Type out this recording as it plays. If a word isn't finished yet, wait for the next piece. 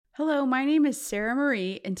Hello, my name is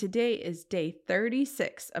Sara-Marie, and today is day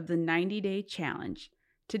 36 of the 90-day challenge.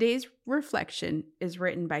 Today's reflection is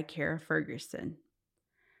written by Cara Ferguson.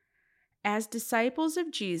 As disciples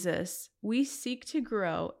of Jesus, we seek to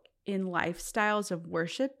grow in lifestyles of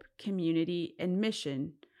worship, community, and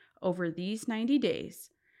mission over these 90 days.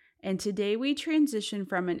 And today we transition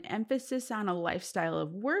from an emphasis on a lifestyle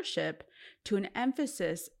of worship to an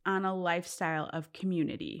emphasis on a lifestyle of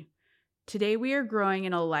community. Today we are growing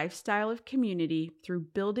in a lifestyle of community through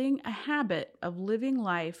building a habit of living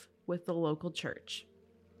life with the local church.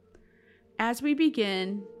 As we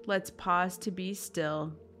begin, let's pause to be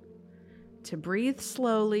still, to breathe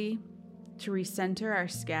slowly, to recenter our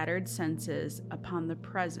scattered senses upon the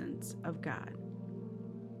presence of God.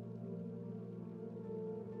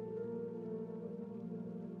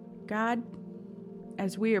 God,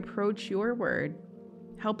 as we approach your word,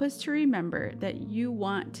 help us to remember that you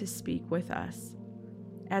want to speak with us.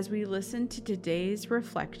 As we listen to today's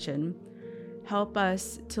reflection, help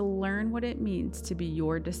us to learn what it means to be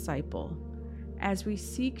your disciple. As we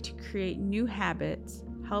seek to create new habits,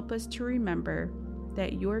 help us to remember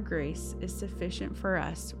that your grace is sufficient for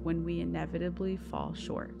us when we inevitably fall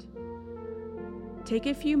short. Take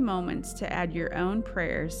a few moments to add your own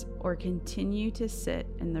prayers or continue to sit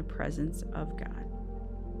in the presence of God.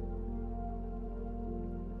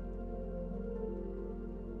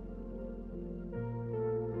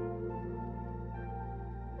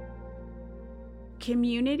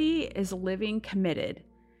 Community is living committed.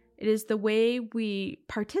 It is the way we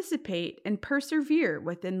participate and persevere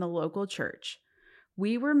within the local church.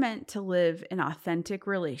 We were meant to live in authentic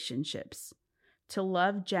relationships, to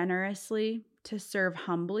love generously, to serve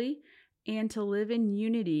humbly, and to live in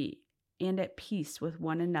unity and at peace with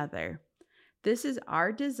one another. This is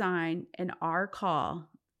our design and our call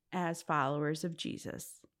as followers of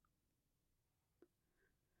Jesus.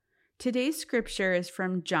 Today's scripture is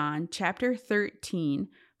from John chapter 13,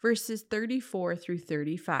 verses 34 through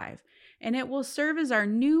 35, and it will serve as our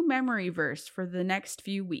new memory verse for the next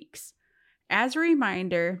few weeks. As a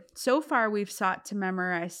reminder, so far we've sought to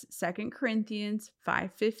memorize 2 Corinthians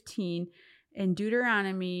 5:15 and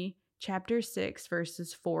Deuteronomy chapter 6,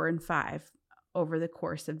 verses 4 and 5 over the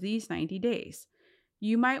course of these 90 days.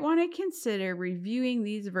 You might want to consider reviewing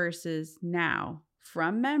these verses now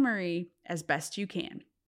from memory as best you can.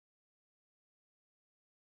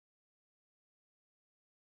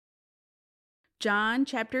 John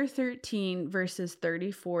chapter 13, verses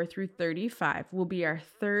 34 through 35 will be our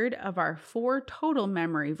third of our 4 total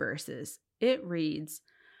memory verses. It reads,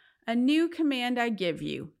 "A new command I give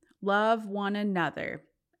you, love one another.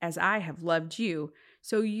 As I have loved you,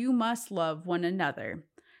 so you must love one another.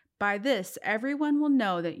 By this, everyone will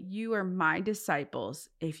know that you are my disciples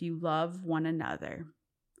if you love one another."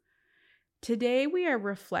 Today we are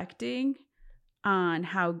reflecting on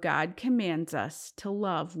how God commands us to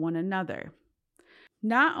love one another.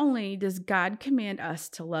 Not only does God command us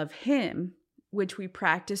to love Him, which we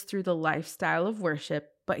practice through the lifestyle of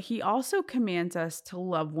worship, but He also commands us to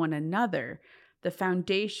love one another, the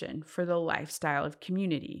foundation for the lifestyle of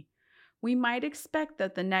community. We might expect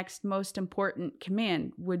that the next most important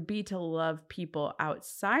command would be to love people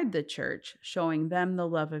outside the church, showing them the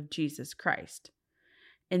love of Jesus Christ.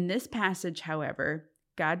 In this passage, however,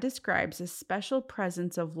 God describes a special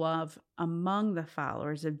presence of love among the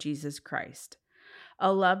followers of Jesus Christ.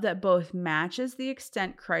 A love that both matches the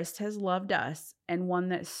extent Christ has loved us and one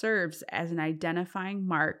that serves as an identifying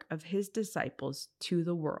mark of His disciples to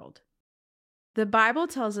the world. The Bible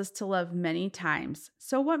tells us to love many times,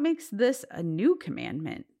 so what makes this a new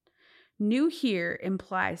commandment? New here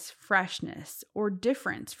implies freshness or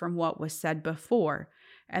difference from what was said before,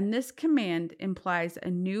 and this command implies a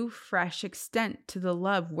new, fresh extent to the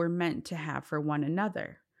love we're meant to have for one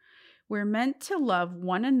another. We're meant to love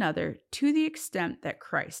one another to the extent that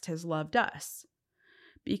Christ has loved us.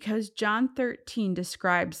 Because John 13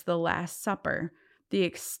 describes the Last Supper, the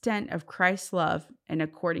extent of Christ's love, and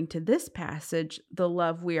according to this passage, the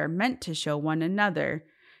love we are meant to show one another,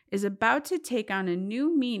 is about to take on a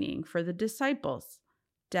new meaning for the disciples: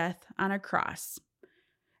 death on a cross.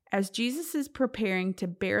 As Jesus is preparing to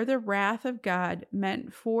bear the wrath of God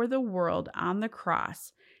meant for the world on the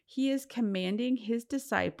cross, He is commanding His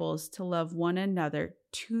disciples to love one another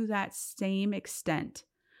to that same extent.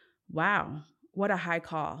 Wow, what a high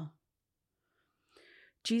call.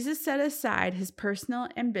 Jesus set aside His personal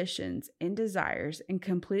ambitions and desires and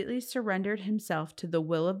completely surrendered Himself to the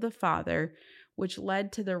will of the Father, which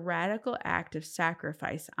led to the radical act of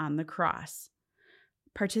sacrifice on the cross.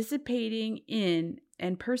 Participating in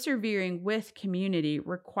and persevering with community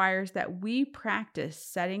requires that we practice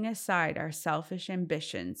setting aside our selfish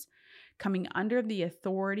ambitions, coming under the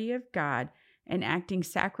authority of God, and acting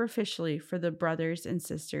sacrificially for the brothers and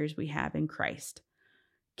sisters we have in Christ.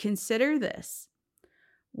 Consider this.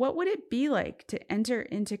 What would it be like to enter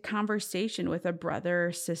into conversation with a brother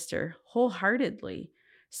or sister wholeheartedly,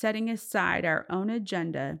 setting aside our own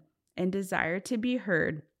agenda and desire to be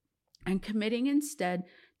heard, and committing instead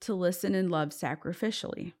to listen and love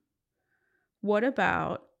sacrificially? What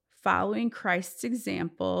about following Christ's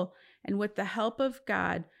example, and with the help of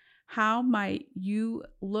God, how might you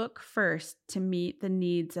look first to meet the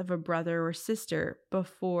needs of a brother or sister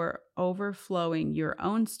before overflowing your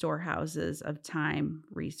own storehouses of time,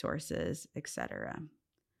 resources, etc.?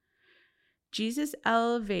 Jesus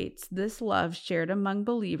elevates this love shared among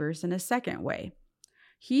believers in a second way.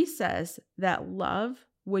 He says that love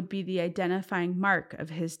would be the identifying mark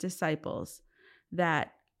of his disciples,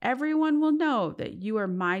 that everyone will know that you are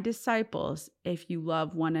my disciples if you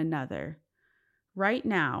love one another. Right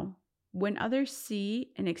now, when others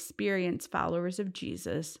see and experience followers of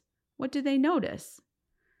Jesus, what do they notice?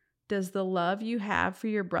 Does the love you have for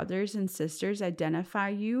your brothers and sisters identify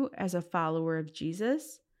you as a follower of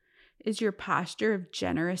Jesus? Is your posture of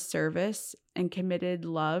generous service and committed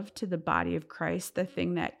love to the body of Christ the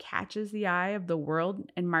thing that catches the eye of the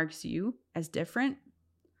world and marks you as different?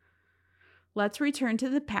 Let's return to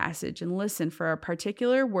the passage and listen for a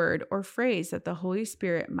particular word or phrase that the Holy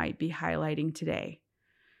Spirit might be highlighting today.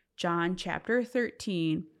 John chapter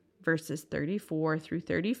 13, verses 34 through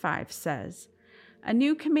 35 says, "A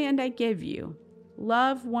new command I give you,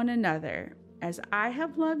 love one another. As I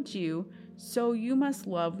have loved you, so you must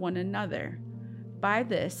love one another. By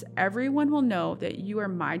this, everyone will know that you are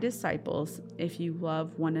my disciples if you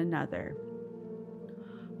love one another."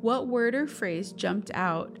 What word or phrase jumped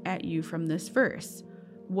out at you from this verse?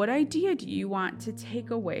 What idea do you want to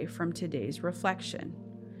take away from today's reflection?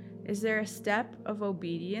 Is there a step of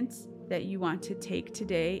obedience that you want to take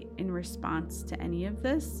today in response to any of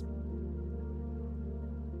this?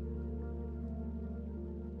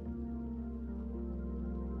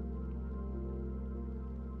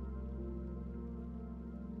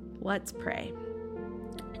 Let's pray.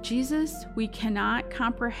 Jesus, we cannot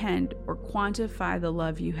comprehend or quantify the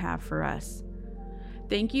love you have for us.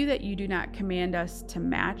 Thank you that you do not command us to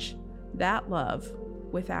match that love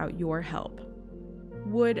without your help.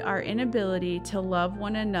 Would our inability to love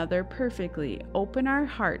one another perfectly open our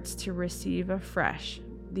hearts to receive afresh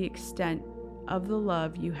the extent of the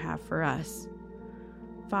love you have for us?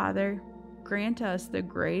 Father, grant us the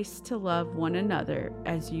grace to love one another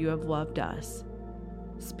as you have loved us.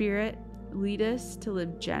 Spirit, lead us to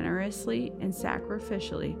live generously and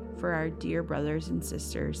sacrificially for our dear brothers and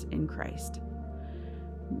sisters in Christ.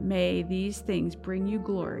 May these things bring you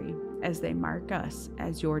glory as they mark us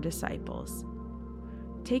as your disciples.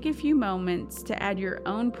 Take a few moments to add your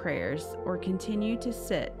own prayers or continue to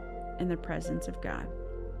sit in the presence of God.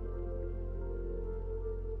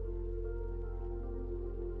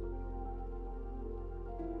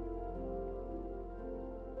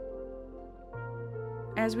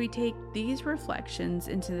 As we take these reflections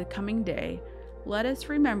into the coming day, let us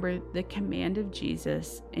remember the command of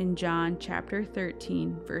Jesus in John chapter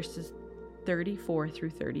 13, verses 34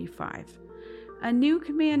 through 35. "A new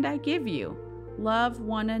command I give you, love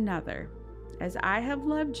one another. As I have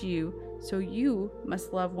loved you, so you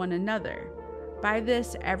must love one another. By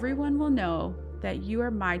this, everyone will know that you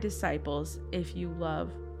are my disciples if you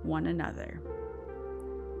love one another."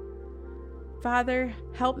 Father,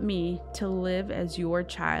 help me to live as your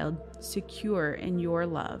child, secure in your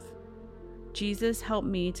love. Jesus, help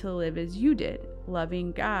me to live as you did,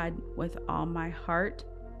 loving God with all my heart,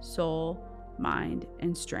 soul, mind,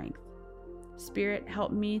 and strength. Spirit,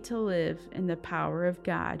 help me to live in the power of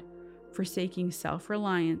God, forsaking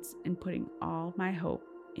self-reliance and putting all my hope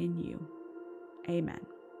in you. Amen.